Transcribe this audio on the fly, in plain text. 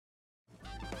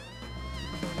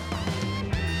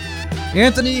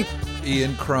Anthony.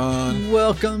 Ian Cron.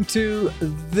 Welcome to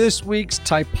this week's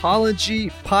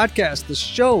Typology Podcast, the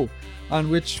show on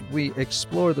which we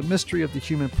explore the mystery of the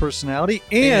human personality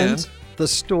and the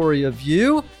story of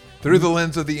you. Through the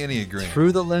lens of the Enneagram.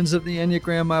 Through the lens of the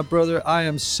Enneagram, my brother. I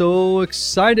am so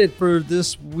excited for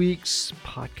this week's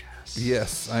podcast.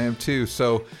 Yes, I am too.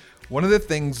 So one of the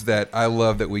things that I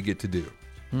love that we get to do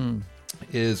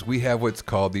is we have what's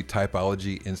called the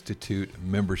Typology Institute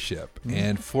membership.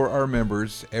 And for our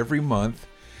members, every month,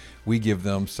 we give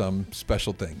them some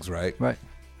special things, right? Right.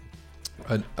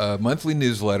 A monthly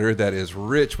newsletter that is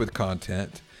rich with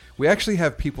content. We actually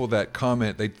have people that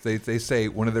comment, they say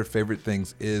one of their favorite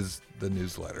things is the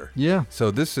newsletter. Yeah.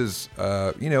 So this is,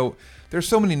 there's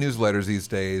so many newsletters these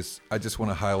days. I just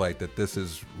want to highlight that this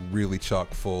is really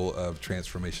chock full of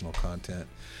transformational content.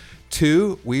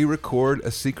 2, we record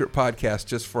a secret podcast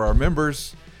just for our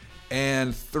members.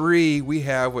 And 3, we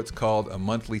have what's called a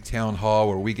monthly town hall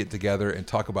where we get together and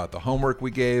talk about the homework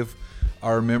we gave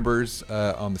our members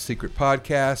on the secret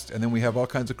podcast. And then we have all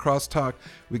kinds of crosstalk.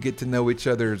 We get to know each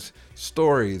other's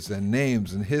stories and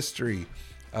names and history,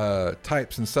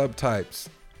 types and subtypes.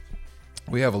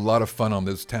 We have a lot of fun on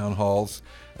those town halls.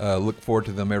 Look forward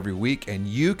to them every week. And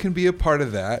you can be a part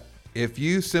of that if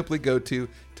you simply go to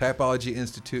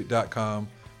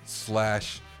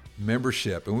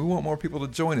typologyinstitute.com/membership. And we want more people to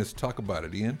join us to talk about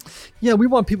it, Ian. Yeah, we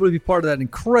want people to be part of that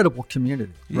incredible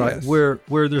community, right? Yes. Where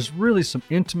there's really some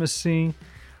intimacy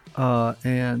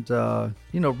and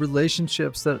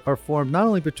relationships that are formed not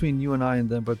only between you and I and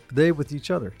them, but they with each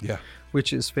other. Yeah.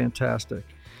 Which is fantastic.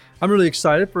 I'm really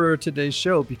excited for today's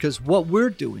show because what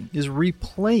we're doing is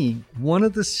replaying one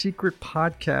of the secret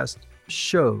podcast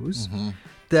shows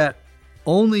that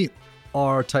only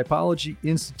our Typology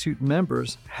Institute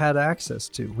members had access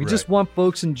to. We just want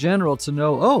folks in general to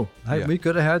know, we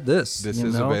could have had this. This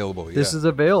is available. Yeah. This is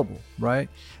available, right?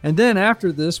 And then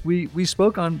after this, we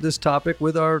spoke on this topic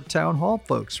with our town hall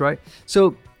folks, right?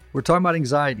 So we're talking about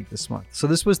anxiety this month. So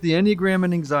this was the Enneagram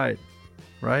and anxiety,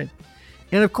 right?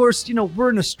 And of course, we're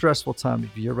in a stressful time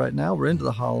of year right now. We're into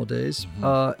the holidays.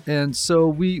 And so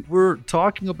we're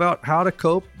talking about how to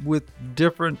cope with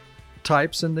different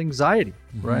types and anxiety,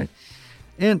 right?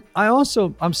 And I'm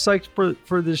psyched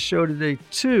for this show today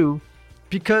too,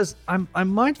 because I'm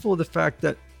mindful of the fact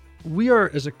that we are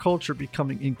as a culture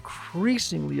becoming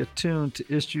increasingly attuned to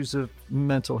issues of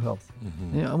mental health,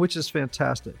 which is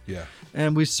fantastic. Yeah.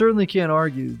 And we certainly can't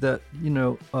argue that,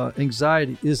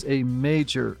 anxiety is a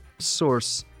major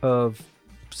source of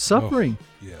suffering.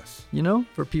 Yes.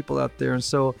 For people out there. And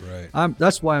so right.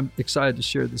 That's why I'm excited to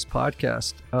share this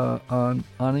podcast on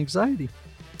anxiety.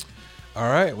 All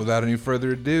right. Without any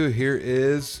further ado, here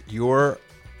is your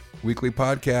weekly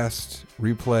podcast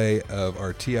replay of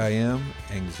our TIM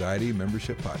Anxiety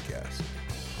Membership Podcast.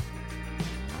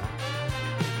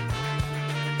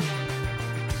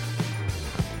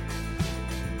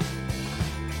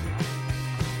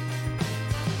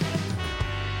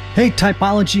 Hey,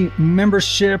 Typology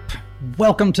membership.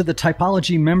 Welcome to the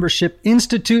Typology Membership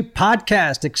Institute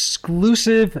podcast,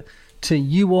 exclusive to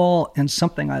you all and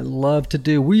something I love to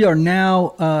do. We are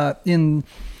now in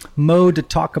mode to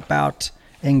talk about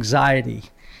anxiety.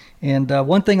 And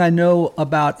one thing I know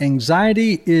about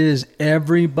anxiety is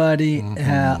everybody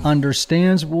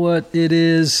understands what it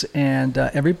is and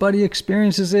everybody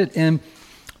experiences it. And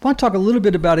I want to talk a little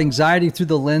bit about anxiety through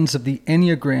the lens of the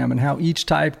Enneagram and how each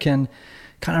type can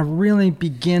kind of really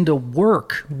begin to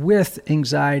work with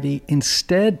anxiety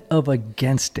instead of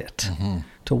against it.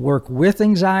 To work with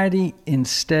anxiety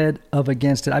instead of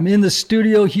against it. I'm in the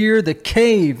studio here, the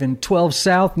Cave in 12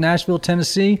 South, Nashville,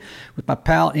 Tennessee, with my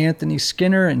pal Anthony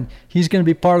Skinner, and he's going to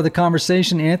be part of the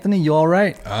conversation. Anthony, you all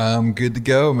right? I'm good to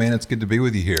go, man. It's good to be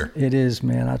with you here. It is,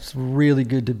 man. It's really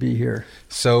good to be here.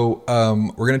 So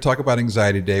we're going to talk about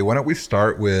anxiety today. Why don't we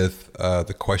start with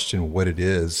the question, what it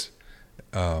is?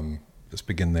 Let's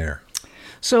begin there.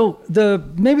 So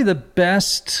maybe the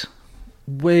best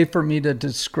way for me to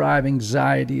describe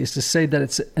anxiety is to say that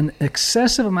it's an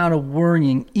excessive amount of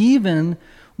worrying, even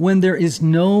when there is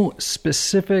no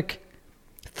specific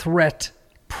threat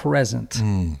present.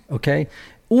 Okay?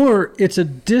 Or it's a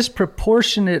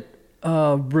disproportionate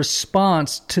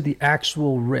response to the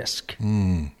actual risk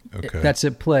that's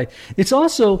at play. It's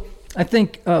also, I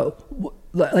think,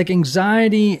 like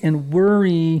anxiety and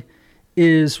worry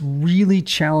is really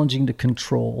challenging to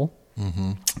control.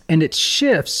 And it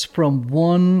shifts from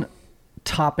one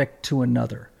topic to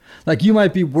another. Like you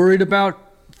might be worried about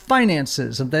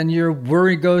finances, and then your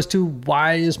worry goes to,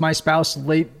 why is my spouse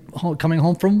late coming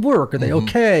home from work? Are they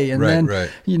okay? And then,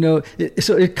 you know,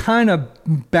 so it kind of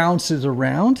bounces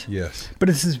around. Yes. But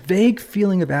it's this vague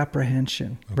feeling of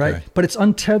apprehension, right? But it's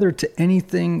untethered to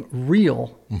anything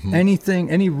real,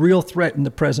 any real threat in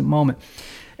the present moment.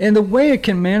 And the way it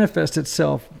can manifest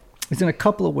itself is in a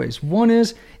couple of ways. One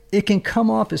is it can come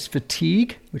off as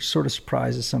fatigue, which sort of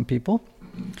surprises some people.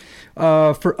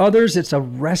 For others, it's a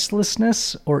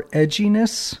restlessness or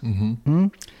edginess.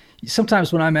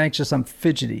 Sometimes when I'm anxious, I'm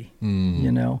fidgety,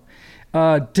 you know.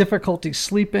 Difficulty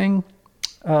sleeping.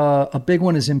 A big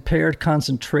one is impaired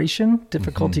concentration,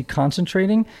 difficulty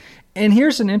concentrating. And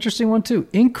here's an interesting one too,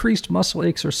 increased muscle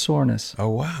aches or soreness. Oh,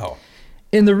 wow.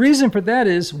 And the reason for that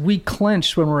is we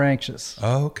clench when we're anxious.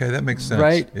 Oh, okay. That makes sense.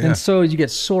 Right? Yeah. And so you get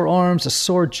sore arms, a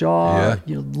sore jaw,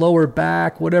 you know, lower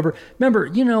back, whatever. Remember,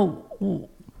 you know,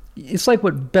 it's like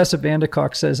what Bessa van der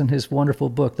Kolk says in his wonderful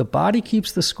book, the body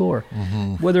keeps the score,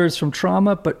 whether it's from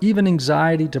trauma, but even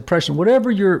anxiety, depression,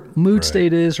 whatever your mood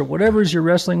state is or whatever it is you're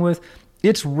wrestling with,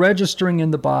 it's registering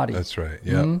in the body. That's right.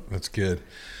 Yeah, that's good.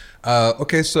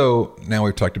 Okay, so now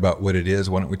we've talked about what it is.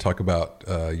 Why don't we talk about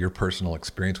your personal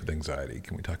experience with anxiety?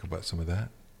 Can we talk about some of that?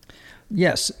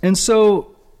 Yes. And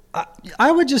so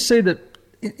I would just say that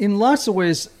in lots of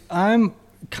ways, I'm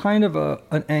kind of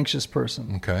an anxious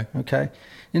person. Okay.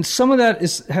 And some of that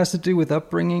has to do with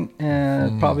upbringing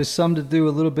and probably some to do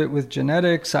a little bit with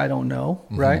genetics. I don't know,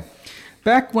 right?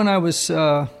 Back when I was,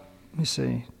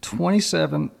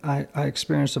 27, I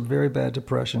experienced a very bad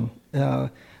depression. I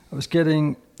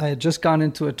had just gone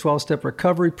into a 12-step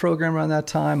recovery program around that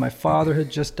time. My father had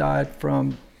just died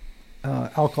from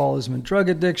alcoholism and drug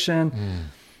addiction.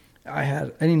 I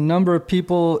had any number of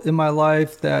people in my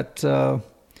life that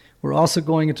were also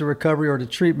going into recovery or to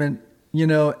treatment, you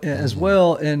know, as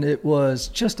well. And it was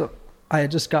just I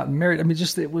had just gotten married. I mean,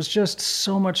 it was just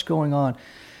so much going on.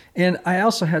 And I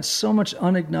also had so much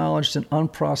unacknowledged and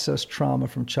unprocessed trauma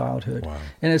from childhood. Wow.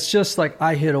 And it's just like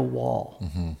I hit a wall.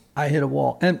 I hit a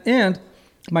wall. And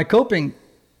my coping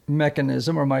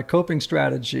mechanism or my coping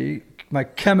strategy, my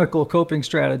chemical coping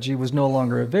strategy was no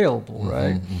longer available,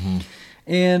 right?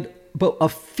 But a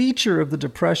feature of the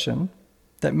depression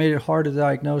that made it hard to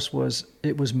diagnose was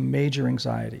major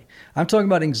anxiety. I'm talking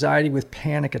about anxiety with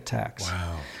panic attacks.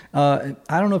 Wow.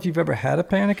 I don't know if you've ever had a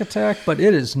panic attack, but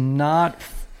it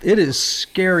is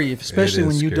scary, especially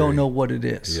when you don't know what it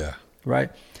is. Yeah.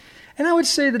 Right. And I would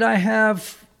say that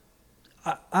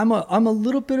I'm a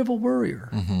little bit of a worrier,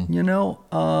 you know,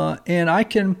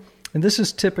 and this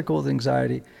is typical of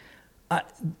anxiety.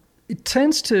 It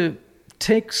tends to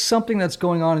take something that's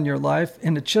going on in your life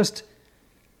and it just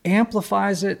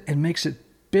amplifies it and makes it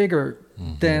bigger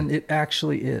than it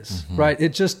actually is, right?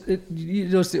 You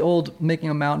know, it's the old making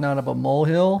a mountain out of a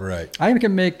molehill. Right. I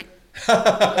can make,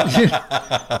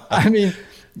 I mean,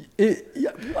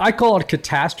 I call it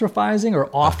catastrophizing or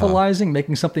awfulizing,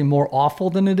 making something more awful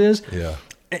than it is. Yeah.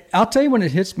 I'll tell you when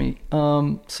it hits me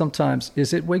sometimes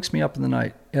is it wakes me up in the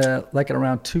night, like at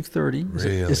around 2:30.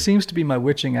 Really? It seems to be my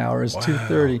witching hour is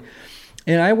 2:30.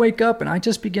 And I wake up and I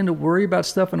just begin to worry about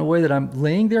stuff in a way that I'm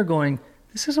laying there going,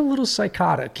 this is a little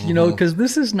psychotic, you know, because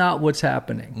this is not what's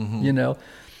happening, you know.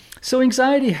 So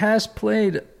anxiety has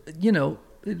played, you know,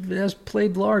 it has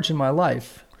played large in my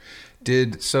life.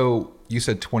 So you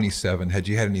said 27. Had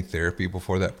you had any therapy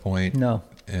before that point? No.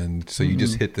 And so you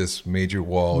just hit this major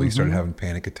wall. You started having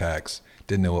panic attacks.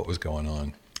 Didn't know what was going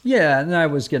on. Yeah, and I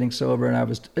was getting sober,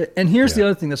 and here's the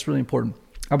other thing that's really important.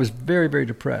 I was very, very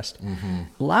depressed.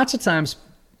 Lots of times,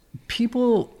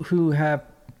 people who have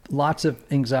lots of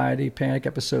anxiety, panic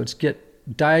episodes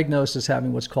get diagnosed as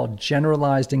having what's called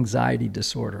generalized anxiety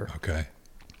disorder. Okay.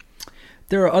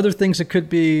 There are other things it could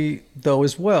be, though,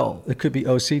 as well. It could be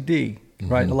OCD,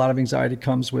 right? A lot of anxiety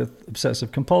comes with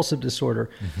obsessive compulsive disorder.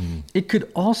 It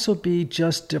could also be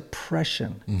just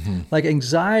depression. Like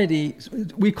anxiety,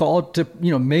 we call it,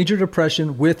 you know, major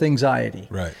depression with anxiety.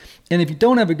 Right. And if you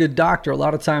don't have a good doctor, a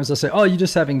lot of times they'll say, oh, you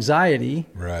just have anxiety.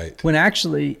 Right. When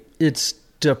actually it's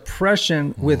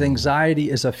depression with anxiety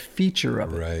is a feature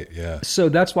of it. Right, yeah. So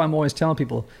that's why I'm always telling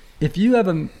people, if you have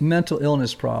a mental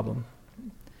illness problem,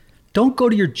 don't go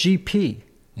to your GP.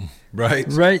 Right.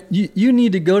 Right. You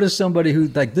need to go to somebody who,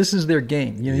 like, this is their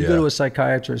game. You know, you go to a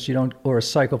psychiatrist, or a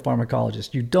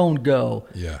psychopharmacologist. You don't go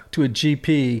to a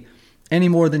GP any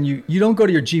more than you don't go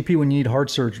to your GP when you need heart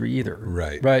surgery either.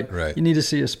 Right. Right. You need to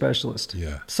see a specialist.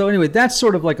 Yeah. So anyway, that's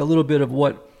sort of like a little bit of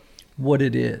what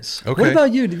it is. Okay. What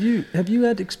about you? Have you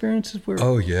had experiences where?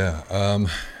 Oh yeah.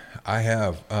 I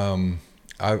have.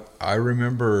 I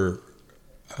remember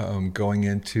going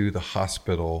into the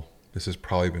hospital. This has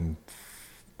probably been,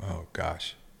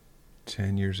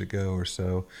 10 years ago or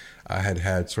so. I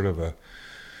had sort of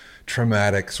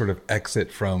traumatic sort of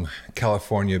exit from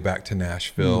California back to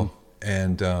Nashville.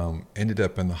 And ended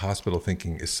up in the hospital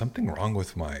thinking, is something wrong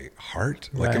with my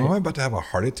heart? Like, am I about to have a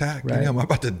heart attack? Right. Am I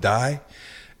about to die?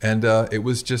 And it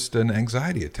was just an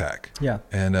anxiety attack. Yeah.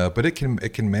 And but it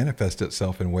can manifest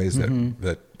itself in ways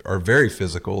that are very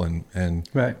physical and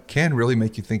can really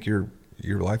make you think your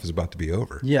life is about to be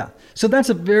over. Yeah. So that's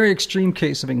a very extreme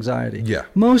case of anxiety. Yeah.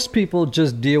 Most people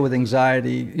just deal with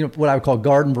anxiety, what I would call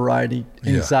garden variety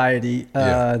anxiety,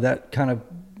 that kind of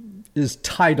is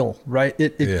tidal, right?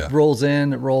 It rolls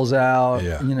in, it rolls out,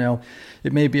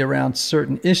 it may be around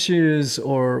certain issues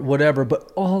or whatever, but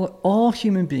all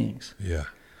human beings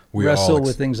we wrestle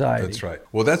with anxiety. That's right.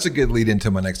 Well, that's a good lead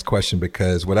into my next question,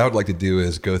 because what I would like to do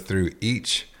is go through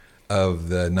each of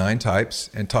the 9 types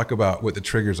and talk about what the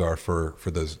triggers are for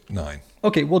those 9.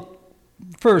 Okay. Well,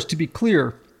 first, to be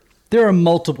clear, there are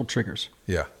multiple triggers.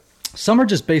 Yeah. Some are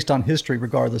just based on history,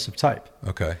 regardless of type.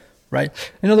 Okay. Right?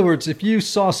 In other words, if you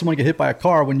saw someone get hit by a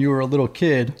car when you were a little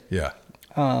kid,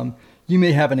 you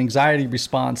may have an anxiety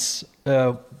response,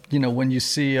 when you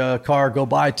see a car go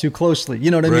by too closely.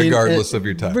 You know what I mean? Regardless of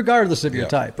your type. Regardless of your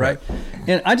type, right?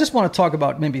 And I just want to talk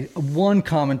about maybe one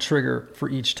common trigger for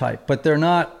each type, but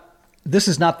this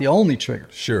is not the only trigger.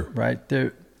 Sure. Right?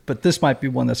 But this might be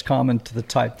one that's common to the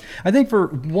type. I think for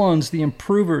ones, the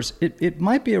improvers, it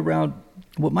might be around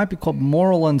what might be called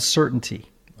moral uncertainty.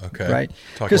 Okay. Right?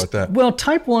 Talk about that. Well,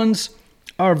 type 1s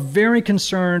are very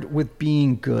concerned with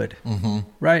being good,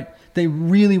 right? They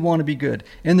really want to be good.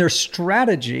 And their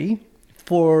strategy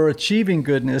for achieving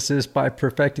goodness is by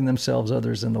perfecting themselves,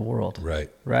 others, in the world.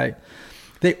 Right?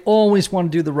 They always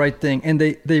want to do the right thing, and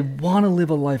they want to live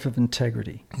a life of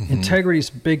integrity. Integrity is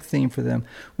a big theme for them,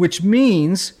 which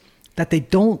means that they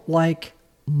don't like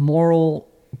moral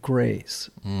grays.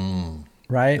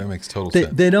 Right? That makes total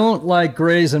sense. They don't like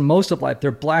grays in most of life.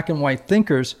 They're black and white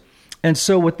thinkers. And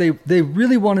so what they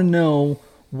really want to know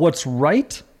what's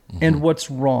right and what's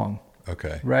wrong.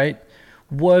 Okay. Right?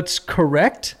 What's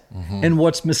correct and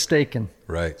what's mistaken.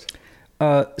 Right.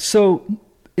 So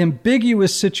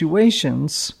ambiguous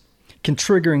situations can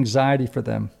trigger anxiety for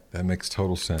them. That makes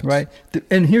total sense. Right?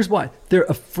 And here's why. They're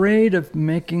afraid of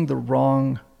making the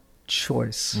wrong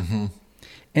choice.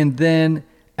 And then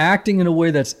acting in a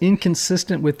way that's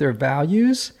inconsistent with their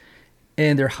values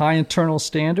and their high internal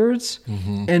standards,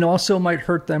 and also might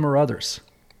hurt them or others.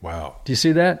 Wow. Do you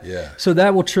see that? Yeah. So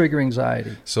that will trigger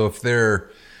anxiety. So if they're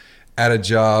at a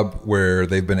job where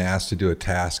they've been asked to do a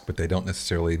task, but they don't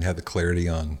necessarily have the clarity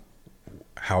on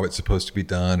how it's supposed to be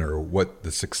done or what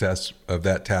the success of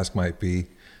that task might be,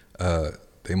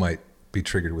 they might be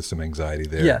triggered with some anxiety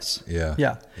there. Yes.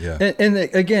 Yeah. And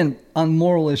again, on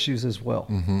moral issues as well.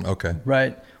 Okay.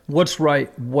 Right? What's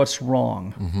right, what's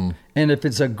wrong. And if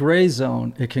it's a gray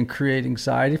zone, it can create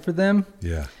anxiety for them.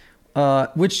 Yeah.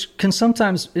 Which can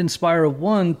sometimes inspire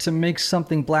one to make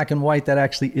something black and white that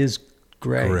actually is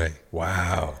gray. Gray.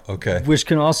 Wow. Okay. Which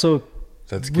can also,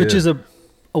 that's good. Which is a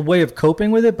way of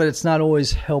coping with it, but it's not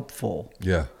always helpful.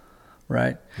 Yeah.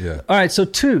 Right? Yeah. All right. So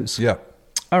 2s. Yeah.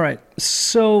 All right.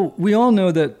 So we all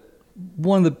know that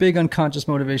one of the big unconscious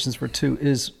motivations for 2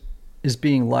 is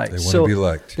being liked. They want to be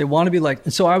liked. They want to be liked.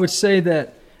 And so I would say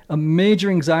that a major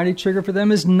anxiety trigger for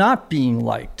them is not being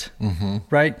liked.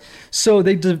 Right? So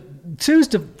they choose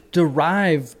to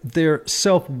derive their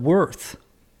self-worth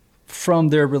from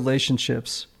their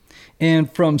relationships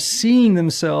and from seeing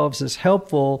themselves as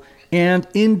helpful and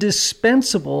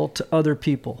indispensable to other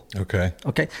people. Okay.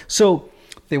 So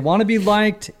they want to be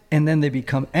liked, and then they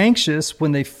become anxious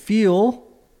when they feel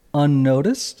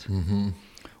unnoticed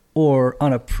or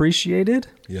unappreciated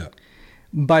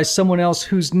by someone else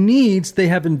whose needs they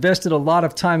have invested a lot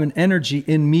of time and energy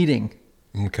in meeting.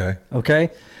 Okay.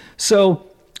 So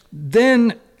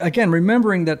then again,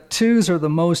 remembering that 2s are the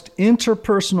most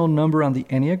interpersonal number on the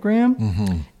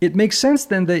Enneagram, it makes sense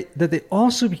then that they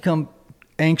also become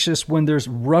anxious when there's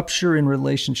rupture in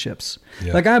relationships.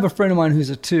 Like I have a friend of mine who's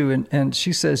a 2, and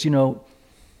she says,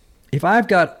 if I've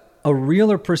got a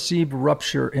real or perceived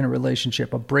rupture in a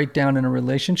relationship, a breakdown in a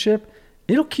relationship,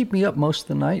 it'll keep me up most of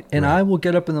the night, and I will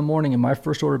get up in the morning and my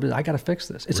first order of business, I got to fix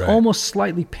this. It's almost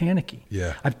slightly panicky.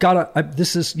 I've got to,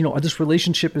 this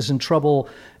relationship is in trouble,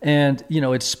 and,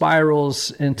 it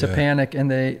spirals into panic,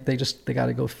 and they got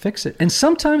to go fix it. And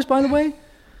sometimes, by the way,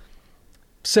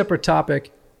 separate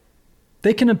topic,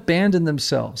 they can abandon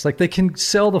themselves. Like they can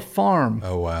sell the farm.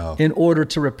 Oh, wow. In order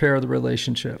to repair the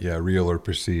relationship. Yeah. Real or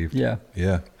perceived. Yeah.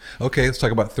 Okay. Let's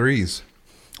talk about 3s.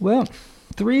 Well,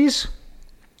 3s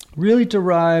really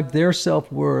derive their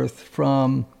self-worth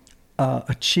from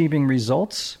achieving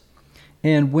results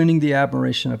and winning the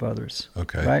admiration of others.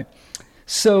 Okay. Right?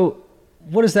 So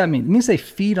what does that mean? It means they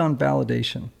feed on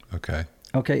validation. Okay.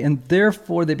 Okay. And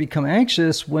therefore they become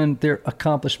anxious when their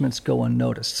accomplishments go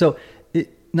unnoticed. So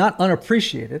not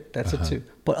unappreciated, that's a 2,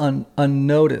 but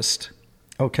unnoticed.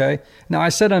 Okay. Now I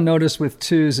said unnoticed with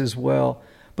 2s as well,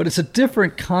 but it's a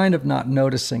different kind of not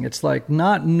noticing. It's like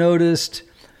not noticed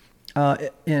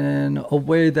in a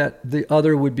way that the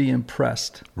other would be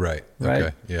impressed. Right. Right.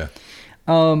 Okay. Yeah.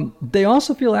 They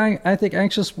also feel, I think,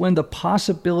 anxious when the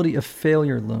possibility of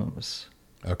failure looms.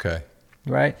 Okay.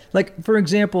 Right? Like, for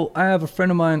example, I have a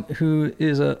friend of mine who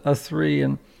is a 3,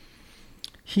 and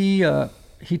he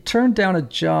turned down a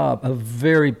job, a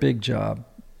very big job,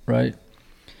 right?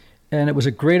 And it was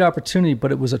a great opportunity,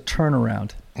 but it was a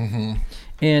turnaround. Mm-hmm.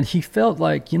 And he felt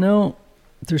like,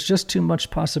 there's just too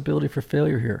much possibility for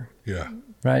failure here. Yeah.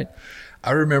 Right?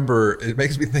 I remember, it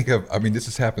makes me think of, this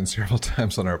has happened several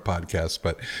times on our podcast,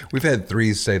 but we've had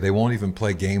 3s say they won't even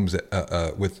play games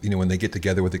with, when they get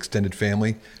together with extended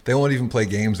family, they won't even play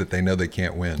games that they know they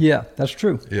can't win. Yeah, that's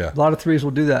true. Yeah. A lot of 3s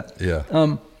will do that.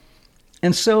 Yeah.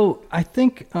 And so I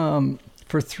think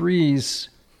for 3s,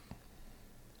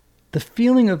 the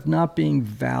feeling of not being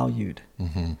valued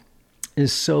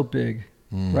is so big,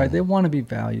 right? They want to be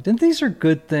valued. And these are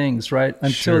good things, right?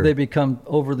 Until they become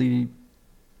overly,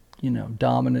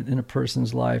 dominant in a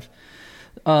person's life.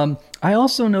 I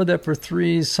also know that for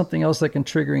 3s, something else that can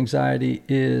trigger anxiety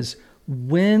is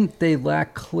when they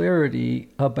lack clarity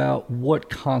about what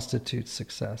constitutes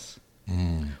success.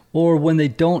 Or when they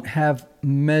don't have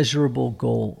measurable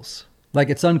goals. Like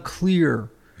it's unclear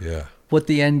what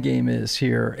the end game is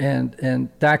here. And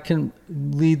that can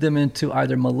lead them into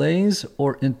either malaise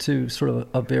or into sort of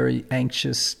a very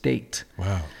anxious state.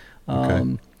 Wow.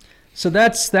 Okay. So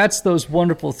that's those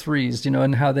wonderful 3s,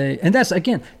 and how and that's,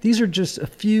 again, these are just a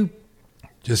few.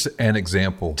 Just an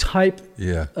example. Type.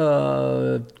 Yeah.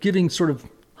 Giving sort of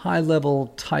high level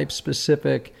type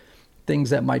specific things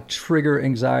that might trigger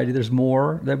anxiety. There's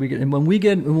more that we get. And when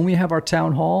we have our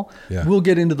town hall, we'll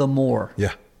get into the more.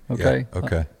 Yeah. Okay. Yeah.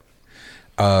 Okay.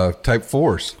 Type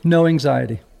 4s. No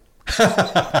anxiety.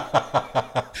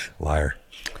 Liar.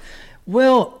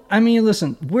 Well,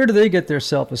 listen, where do they get their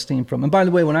self-esteem from? And by the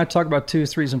way, when I talk about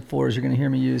 2s, 3s, and 4s, you're going to hear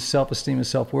me use self-esteem and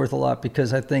self-worth a lot,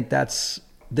 because I think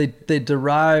they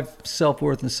derive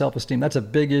self-worth and self-esteem. That's a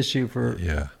big issue for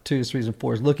 2s, 3s, and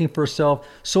 4s, looking for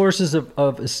sources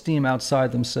of esteem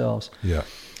outside themselves. Yeah.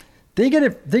 They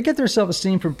get their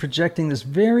self-esteem from projecting this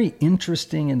very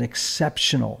interesting and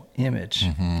exceptional image.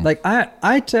 Mm-hmm. Like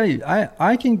I tell you,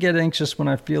 I can get anxious when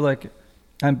I feel like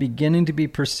I'm beginning to be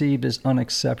perceived as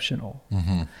unexceptional.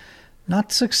 Mm-hmm.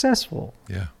 Not successful.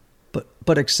 Yeah.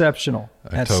 But exceptional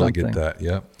I at totally something. get that.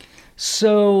 Yeah.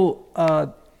 So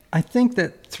I think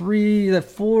that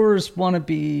 4s want to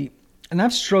be, and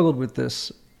I've struggled with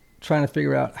this, trying to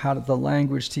figure out the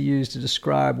language to use to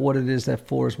describe what it is that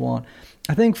 4s want.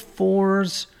 I think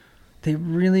 4s, they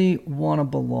really want to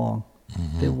belong.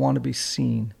 Mm-hmm. They want to be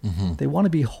seen. Mm-hmm. They want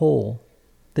to be whole.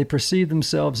 They perceive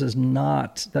themselves as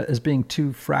being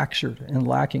too fractured and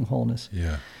lacking wholeness.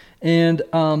 Yeah. And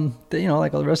they,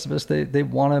 like all the rest of us, they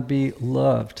want to be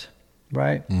loved,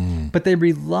 right? Mm. But they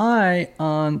rely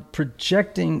on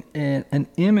projecting an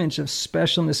image of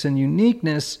specialness and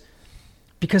uniqueness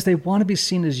because they want to be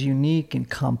seen as unique and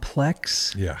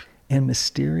complex and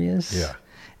mysterious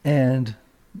and,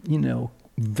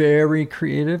 very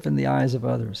creative in the eyes of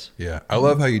others. Yeah. I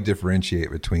love how you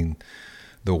differentiate between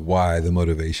the why, the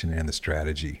motivation, and the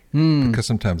strategy, because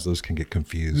sometimes those can get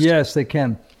confused. Yes, they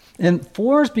can. And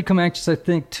 4s become anxious, I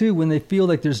think, too, when they feel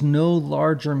like there's no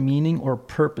larger meaning or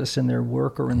purpose in their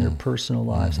work or in their personal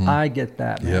lives. Mm-hmm. I get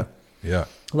that, man. Yeah.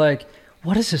 Like,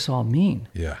 what does this all mean?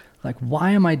 Yeah. Like, why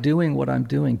am I doing what I'm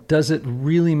doing? Does it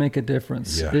really make a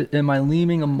difference? Yeah. Am I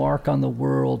leaving a mark on the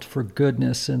world for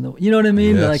goodness? You know what I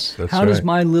mean? Yes, like, how does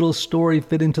my little story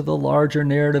fit into the larger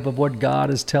narrative of what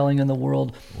God is telling in the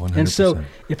world? 100%. And so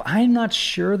if I'm not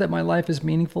sure that my life is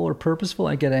meaningful or purposeful,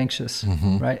 I get anxious,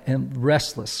 right? And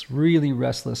restless, really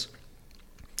restless.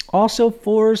 Also,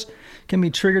 4s can be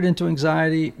triggered into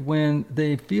anxiety when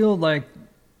they feel like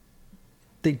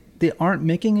they aren't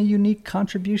making a unique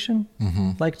contribution,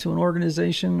 like to an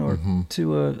organization or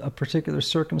to a particular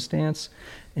circumstance.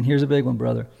 And here's a big one,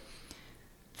 brother.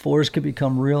 4s could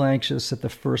become real anxious at the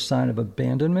first sign of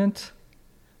abandonment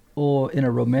or in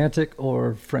a romantic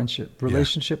or friendship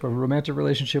relationship, a romantic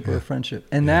relationship or a friendship.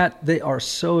 And that they are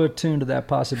so attuned to that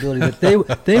possibility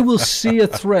that they will see a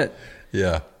threat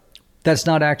that's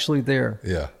not actually there.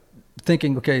 Yeah.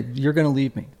 Thinking, okay, you're going to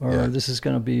leave me, or this is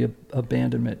going to be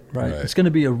abandonment, right? It's going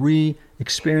to be a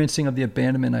re-experiencing of the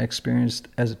abandonment I experienced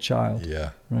as a child.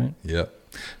 Yeah. Right? Yeah.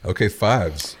 Okay,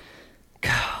 5s.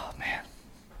 Oh, man.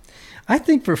 I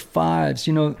think for fives,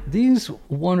 these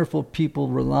wonderful people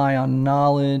rely on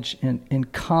knowledge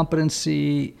and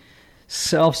competency,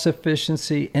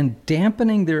 self-sufficiency, and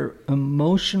dampening their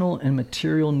emotional and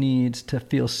material needs to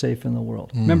feel safe in the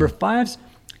world. Remember, fives,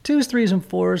 twos, threes, and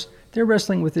fours, they're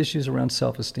wrestling with issues around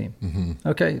self-esteem,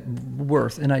 okay,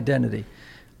 worth and identity.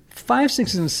 5,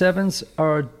 6s, and 7s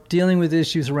are dealing with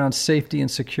issues around safety and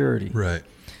security. Right.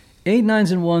 8,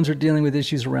 9s, and 1s are dealing with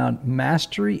issues around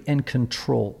mastery and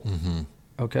control.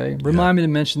 Okay? Remind me to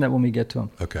mention that when we get to them.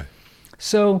 Okay.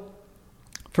 So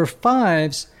for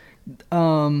 5s,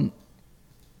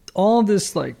 all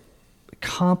this like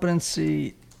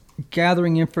competency,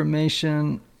 gathering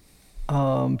information,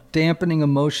 dampening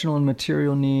emotional and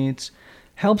material needs,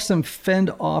 helps them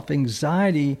fend off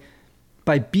anxiety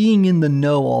by being in the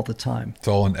know all the time. It's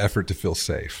all an effort to feel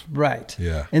safe. Right.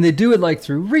 Yeah. And they do it like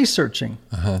through researching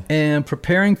and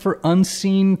preparing for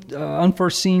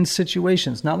unforeseen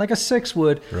situations. Not like a 6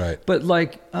 would, Right. but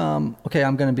like, okay,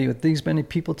 I'm going to be with these many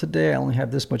people today. I only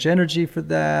have this much energy for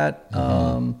that.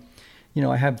 I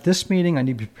have this meeting. I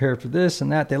need to be prepared for this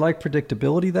and that. They like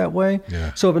predictability that way.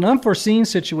 Yeah. So if an unforeseen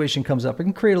situation comes up, it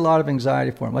can create a lot of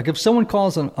anxiety for them. Like if someone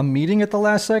calls a meeting at the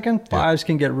last second, 5s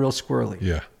can get real squirrely.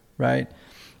 Yeah. Right?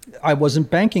 I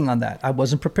wasn't banking on that. I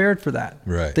wasn't prepared for that.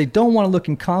 Right. They don't want to look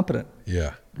incompetent.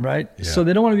 Yeah. Right? Yeah. So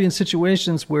they don't want to be in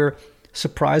situations where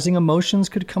surprising emotions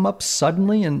could come up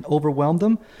suddenly and overwhelm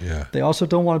them. Yeah. They also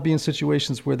don't want to be in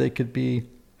situations where they could be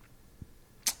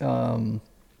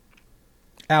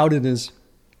outed as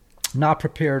not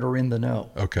prepared or in the know.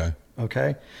 Okay.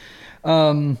 Okay?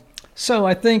 So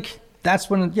I think that's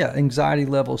when, anxiety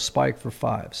levels spike for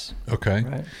 5s. Okay.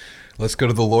 Right? Let's go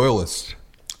to the loyalist.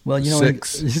 Well,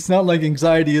 6. it's not like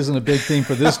anxiety isn't a big thing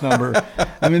for this number.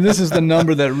 I mean, this is the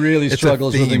number that really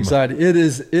struggles with anxiety. It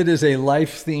is a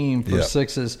life theme for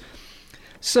 6s.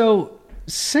 So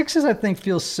 6s, I think,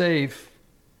 feel safe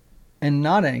and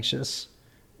not anxious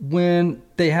when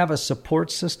they have a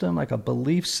support system, like a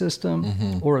belief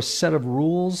system or a set of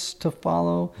rules to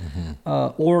follow,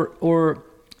 or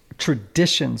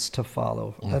traditions to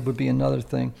follow. That would be another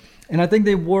thing. And I think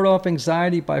they ward off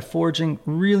anxiety by forging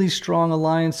really strong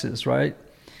alliances, right?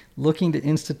 Looking to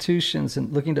institutions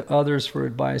and looking to others for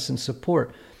advice and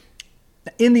support.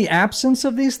 In the absence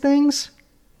of these things,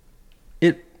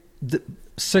 the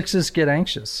 6s get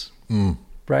anxious,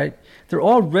 right? They're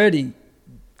already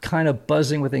kind of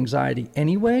buzzing with anxiety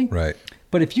anyway. Right.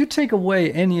 But if you take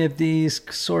away any of these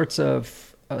sorts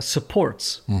of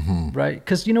supports, right?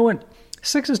 Because you know what?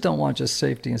 6s don't want just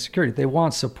safety and security. They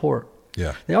want support.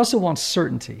 Yeah. They also want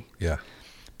certainty. Yeah.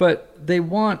 But they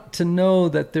want to know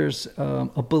that there's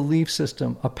a belief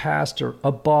system, a pastor,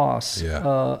 a boss,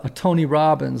 a Tony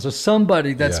Robbins, or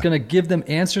somebody that's going to give them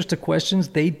answers to questions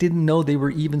they didn't know they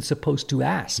were even supposed to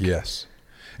ask. Yes.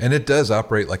 And it does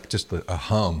operate like just a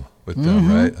hum with them,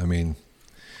 right? I mean,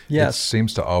 it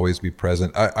seems to always be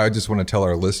present. I just want to tell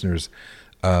our listeners,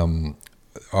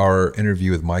 our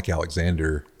interview with Mike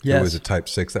Alexander, who was a type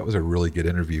 6, that was a really good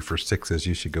interview for 6s.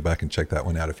 You should go back and check that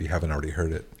one out if you haven't already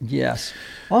heard it. Yes.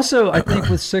 Also, I think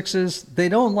with 6s, they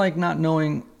don't like not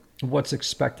knowing what's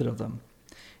expected of them.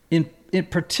 In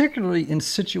particularly in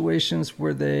situations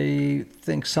where they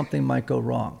think something might go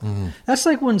wrong. That's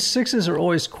like when 6s are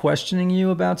always questioning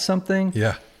you about something.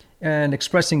 Yeah. And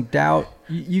expressing doubt.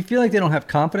 You feel like they don't have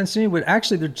confidence in you, but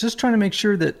actually they're just trying to make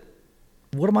sure that,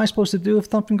 what am I supposed to do if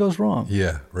something goes wrong?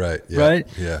 Yeah, right. Yeah, right?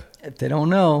 Yeah. If they don't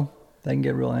know, they can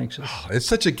get real anxious. It's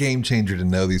such a game changer to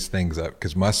know these things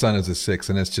because my son is a 6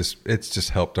 and it's just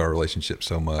helped our relationship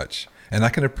so much. And I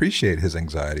can appreciate his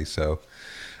anxiety. So,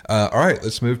 all right,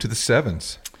 let's move to the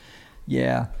 7s.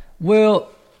 Yeah. Well,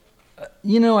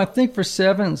 I think for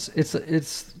 7s,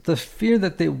 it's the fear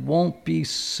that they won't be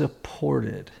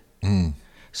supported.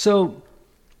 So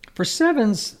for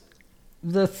 7s,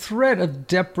 the threat of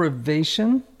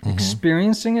deprivation,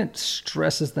 experiencing it,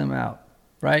 stresses them out,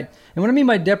 right? And what I mean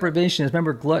by deprivation is,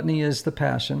 remember, gluttony is the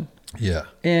passion. Yeah.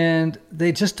 And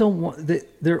they just don't want,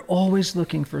 they're always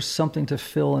looking for something to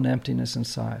fill an emptiness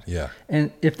inside. Yeah.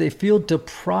 And if they feel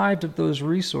deprived of those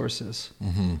resources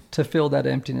to fill that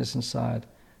emptiness inside,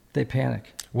 they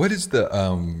panic. What is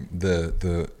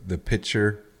the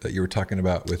picture that you were talking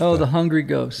about with? The hungry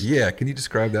ghost. Yeah, can you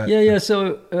describe that? Yeah.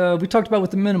 So we talked about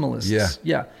with the minimalists.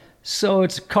 Yeah. So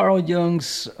it's Carl Jung's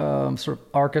sort of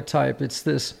archetype. It's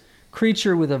this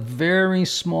creature with a very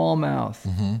small mouth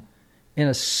and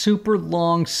a super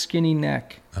long, skinny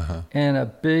neck and a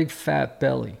big, fat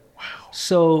belly. Wow.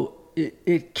 So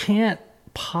it can't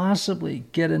possibly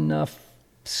get enough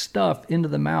stuff into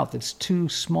the mouth. It's too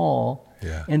small.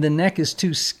 Yeah. And the neck is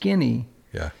too skinny.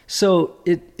 Yeah. So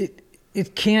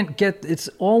it can't get, it's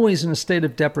always in a state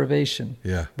of deprivation.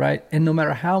 Yeah. Right. And no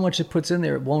matter how much it puts in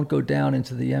there, it won't go down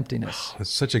into the emptiness. It's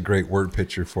such a great word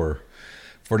picture for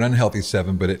an unhealthy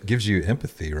 7, but it gives you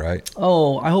empathy, right?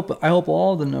 Oh, I hope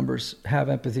all the numbers have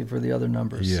empathy for the other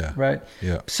numbers. Yeah. Right.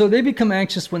 Yeah. So they become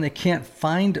anxious when they can't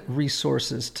find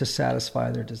resources to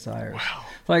satisfy their desires. Wow.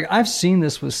 Like I've seen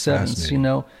this with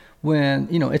 7s, when,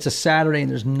 it's a Saturday and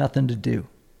there's nothing to do.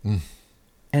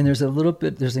 And there's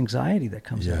anxiety that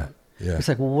comes out. Yeah. It's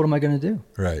like, well, what am I going to do?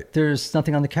 Right. There's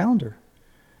nothing on the calendar.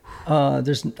 I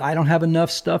don't have enough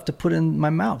stuff to put in my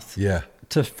mouth. Yeah.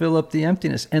 To fill up the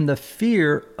emptiness, and the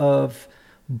fear of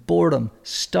boredom,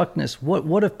 stuckness.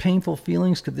 What if painful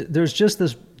feelings there's just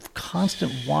this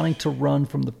constant wanting to run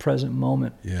from the present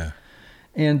moment. Yeah.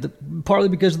 And partly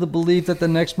because of the belief that the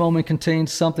next moment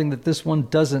contains something that this one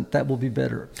doesn't, that will be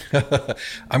better.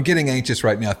 I'm getting anxious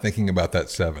right now thinking about that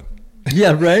 7.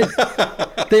 Yeah, right.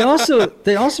 They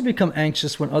also become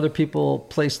anxious when other people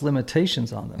place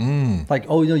limitations on them. Like,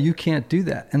 oh, you can't do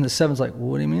that. And the 7's like, well,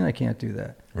 what do you mean I can't do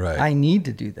that? Right. I need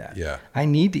to do that. Yeah. I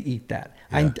need to eat that.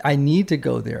 Yeah. I need to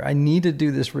go there. I need to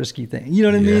do this risky thing. You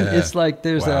know what I mean? It's like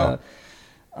there's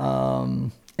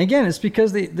again, it's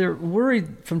because they're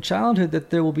worried from childhood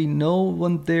that there will be no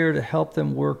one there to help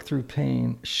them work through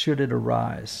pain should it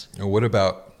arise. What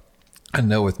about, I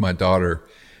know with my daughter,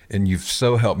 and you've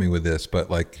so helped me with this, but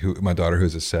like my daughter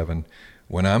who's a 7,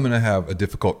 when I'm going to have a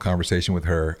difficult conversation with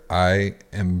her, I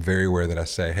am very aware that I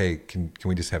say, hey, can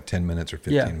we just have 10 minutes or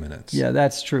 15 minutes? Yeah,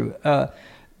 that's true.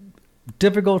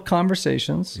 Difficult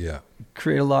conversations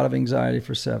create a lot of anxiety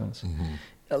for 7s.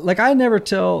 Like I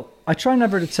try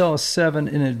never to tell a 7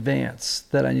 in advance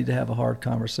that I need to have a hard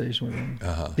conversation with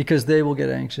them because they will get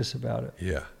anxious about it.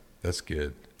 Yeah, that's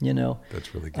good.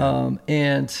 That's really good.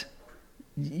 And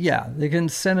yeah, they can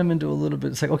send them into a little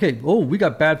bit. It's like, okay, we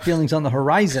got bad feelings on the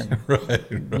horizon. Right.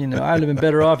 I'd have been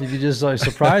better off if you just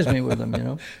surprised me with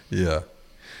them, Yeah.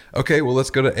 Okay, well, let's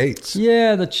go to 8s.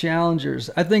 Yeah, the challengers.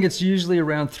 I think it's usually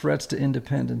around threats to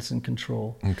independence and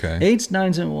control. Okay. 8s,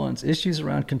 9s, and 1s, issues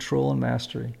around control and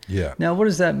mastery. Yeah. Now, what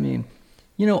does that mean?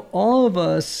 All of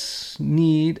us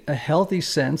need a healthy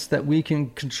sense that we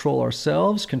can control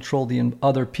ourselves, control the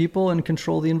other people, and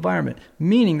control the environment,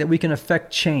 meaning that we can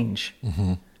affect change,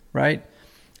 right?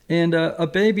 And a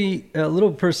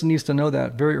little person needs to know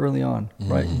that very early on,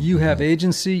 right? You have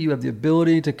agency, you have the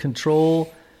ability to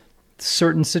control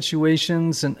certain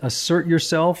situations and assert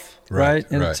yourself, right?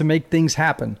 And to make things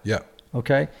happen. Yeah.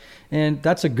 Okay? And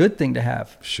that's a good thing to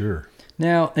have. Sure.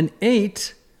 Now, an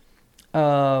 8...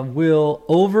 will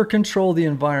over-control the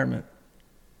environment.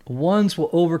 1s will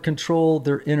over-control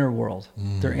their inner world,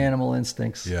 their animal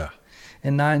instincts. Yeah.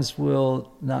 And 9s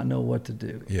will not know what to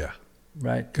do. Yeah.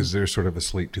 Right? Because they're sort of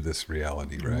asleep to this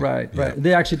reality, right? Right.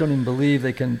 They actually don't even believe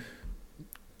they can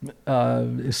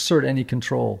assert any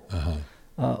control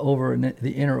over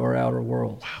the inner or outer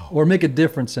world. Wow. Or make a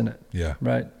difference in it. Yeah.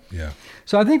 Right? Yeah.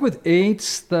 So I think with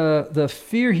 8s, the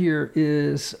fear here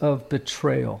is of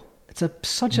betrayal. It's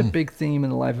such a big theme in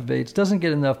the life of 8s. Doesn't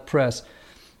get enough press.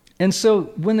 And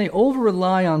so when they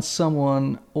over-rely on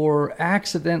someone or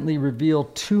accidentally reveal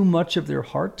too much of their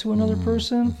heart to another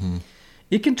person,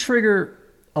 it can trigger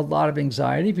a lot of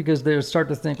anxiety because they start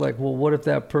to think like, well, what if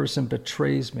that person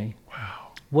betrays me?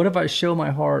 Wow. What if I show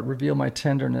my heart, reveal my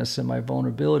tenderness and my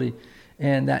vulnerability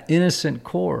and that innocent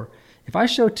core? If I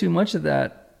show too much of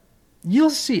that, you'll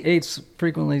see 8s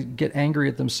frequently get angry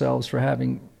at themselves for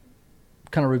having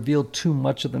kind of revealed too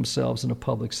much of themselves in a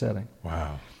public setting.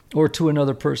 Wow. Or to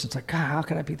another person. It's like, God, how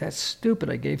could I be that stupid?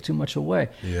 I gave too much away.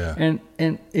 Yeah. And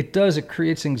it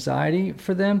creates anxiety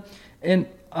for them. And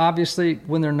obviously,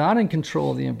 when they're not in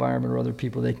control of the environment or other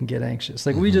people, they can get anxious.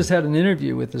 Like we just had an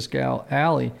interview with this gal,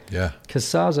 Allie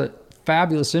Casaza,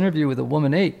 fabulous interview with a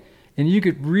woman 8. And you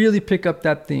could really pick up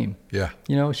that theme. Yeah.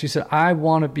 She said, I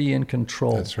want to be in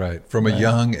control. That's right. From a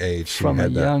young age. From a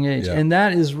young age. Yeah. And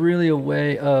that is really a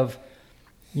way of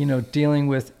dealing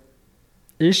with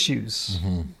issues,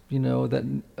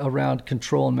 that around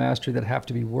control and mastery that have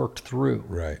to be worked through.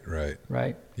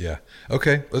 Right. Yeah.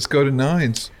 Okay, let's go to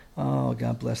 9s. Oh,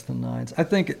 God bless the 9s. I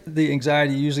think the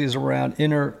anxiety usually is around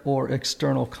inner or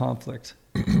external conflict.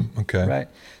 Okay. Right.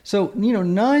 So,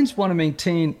 9s want to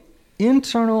maintain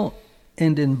internal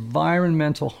and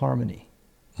environmental harmony,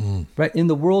 right? In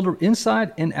the world or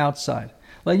inside and outside.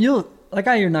 Like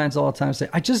I hear 9s all the time say,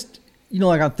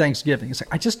 like on Thanksgiving, it's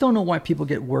like, I just don't know why people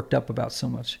get worked up about so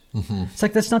much. It's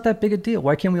like, that's not that big a deal.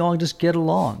 Why can't we all just get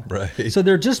along? Right. So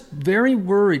they're just very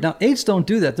worried. Now, 8s don't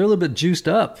do that. They're a little bit juiced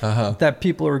up that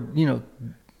people are,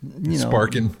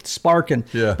 Sparking.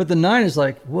 Yeah. But the 9 is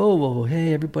like, whoa,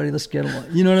 hey, everybody, let's get along.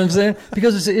 You know what I'm saying?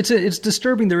 Because it's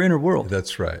disturbing their inner world.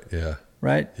 That's right. Yeah.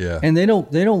 Right. Yeah. And they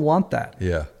don't want that.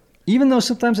 Yeah. Even though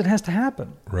sometimes it has to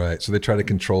happen. Right. So they try to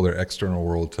control their extional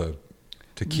world to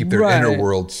keep their inner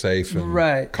world safe and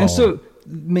calm. And so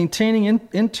maintaining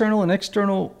internal and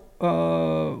external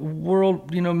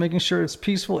world, making sure it's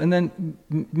peaceful, and then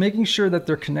making sure that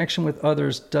their connection with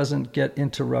others doesn't get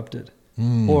interrupted,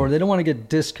 or they don't want to get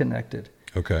disconnected.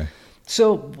 Okay.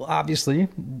 So obviously,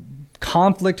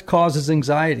 conflict causes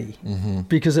anxiety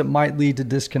because it might lead to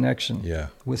disconnection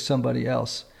with somebody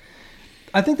else.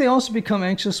 I think they also become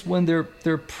anxious when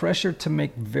they're pressured to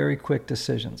make very quick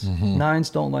decisions. 9s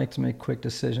don't like to make quick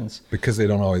decisions because they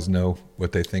don't always know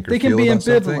what they think or they feel can be about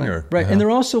ambivalent, something. Or, right? And they're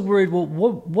also worried. Well,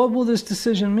 what will this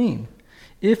decision mean?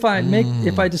 If I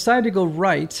decide to go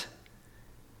right,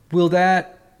 will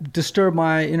that disturb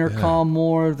my inner calm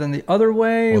more than the other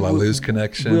way? Will I lose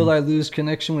connection? Will I lose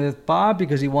connection with Bob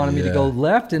because he wanted me to go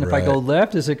left? And if I go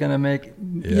left, is it going to make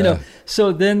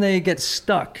So then they get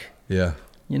stuck. Yeah.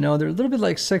 They're a little bit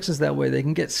like 6s that way. They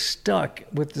can get stuck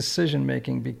with decision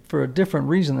making for a different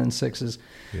reason than 6s,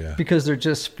 because they're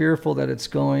just fearful that it's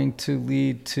going to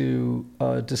lead to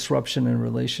disruption in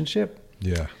relationship.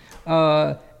 Yeah.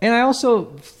 And I also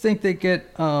think they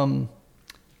get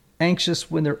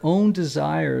anxious when their own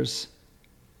desires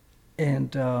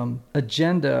and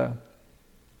agenda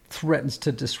threatens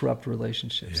to disrupt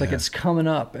relationships. Like it's coming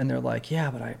up, and they're like,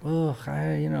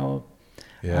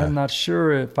 I'm not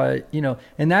sure if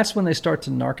and that's when they start to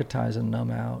narcotize and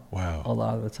numb out. Wow. A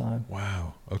lot of the time.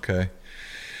 Wow. Okay.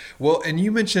 Well, and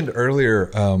you mentioned earlier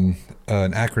an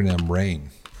acronym, RAIN.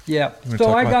 Yeah.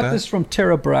 So I got this from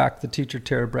Tara Brach, the teacher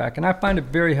Tara Brach, and I find it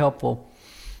very helpful.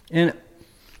 And,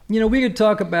 we could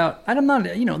talk about, and I'm not,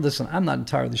 listen, I'm not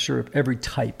entirely sure if every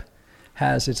type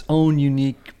has its own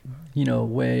unique,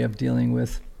 way of dealing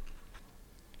with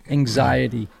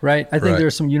anxiety, right? I think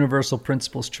there's some universal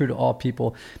principles true to all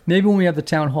people. Maybe when we have the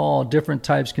town hall, different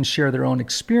types can share their own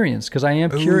experience, because I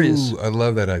am curious. I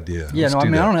love that idea. Yeah, I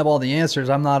don't have all the answers.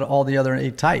 I'm not all the other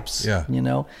 8 types. Yeah.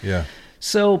 Yeah.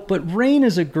 So, but RAIN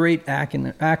is a great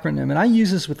acronym, and I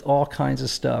use this with all kinds of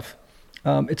stuff.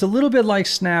 It's a little bit like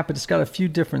SNAP, but it's got a few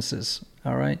differences.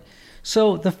 All right.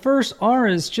 So the first R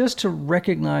is just to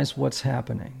recognize what's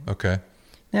happening. Okay.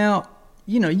 Now,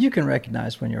 you can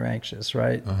recognize when you're anxious,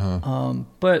 right?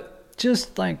 But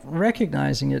just like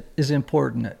recognizing it is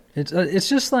important. It's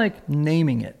just like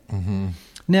naming it.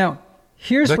 Now,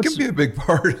 that can be a big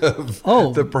part of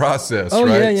the process,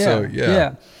 right?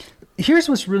 Yeah. Here's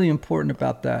what's really important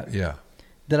about that. Yeah.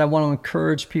 That I want to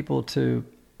encourage people to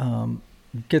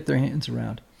get their hands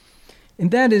around,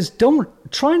 and that is,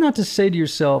 try not to say to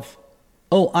yourself,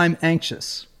 "Oh, I'm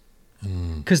anxious,"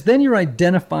 because then you're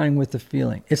identifying with the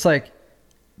feeling. It's like,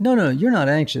 no, you're not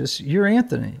anxious. You're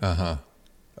Anthony.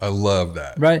 I love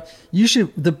that. Right?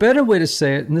 The better way to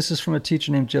say it, and this is from a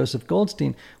teacher named Joseph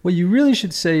Goldstein, what you really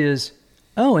should say is,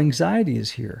 oh, anxiety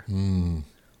is here.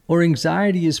 Or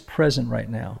anxiety is present right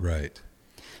now. Right.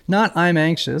 Not I'm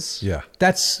anxious. Yeah.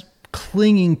 That's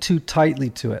clinging too tightly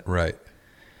to it. Right.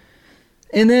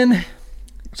 And then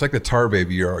it's like the tar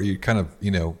baby. You kind of,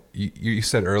 you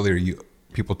said earlier,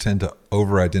 people tend to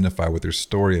over-identify with their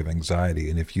story of anxiety.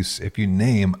 And if you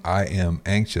name I am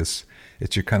anxious,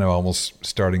 you're kind of almost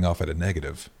starting off at a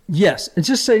negative. Yes. And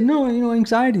just say, no,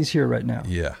 anxiety's here right now.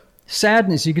 Yeah.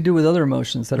 Sadness, you could do with other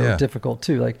emotions that are difficult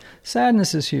too. Like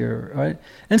sadness is here, right?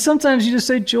 And sometimes you just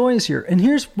say joy is here. And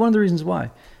here's one of the reasons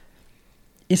why.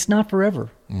 It's not forever.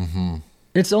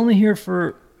 It's only here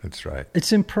for... That's right.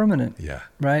 It's impermanent. Yeah.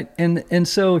 Right? And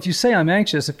so if you say I'm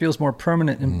anxious, it feels more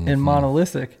permanent and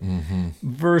monolithic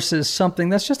versus something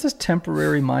that's just a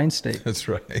temporary mind state. That's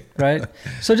right. Right?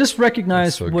 So just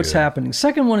recognize what's happening.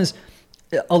 Second one is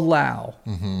allow.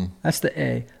 That's the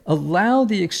A. Allow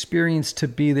the experience to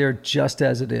be there just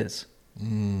as it is.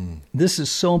 This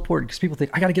is so important because people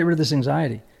think, I got to get rid of this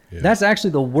anxiety. Yeah. That's actually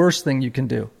the worst thing you can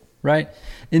do, right?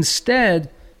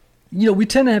 Instead, we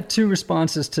tend to have 2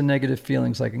 responses to negative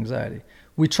feelings like anxiety.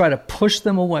 We try to push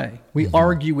them away. We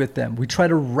argue with them. We try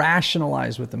to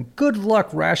rationalize with them. Good luck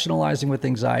rationalizing with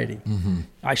anxiety.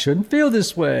 I shouldn't feel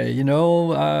this way.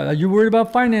 You're worried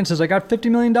about finances. I got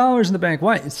 $50 million in the bank.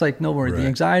 Why? It's like, no worry. Right. The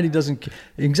anxiety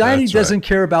doesn't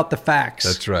care about the facts.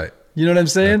 That's right. You know what I'm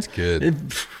saying? That's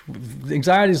good.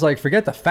 Anxiety is like, forget the facts.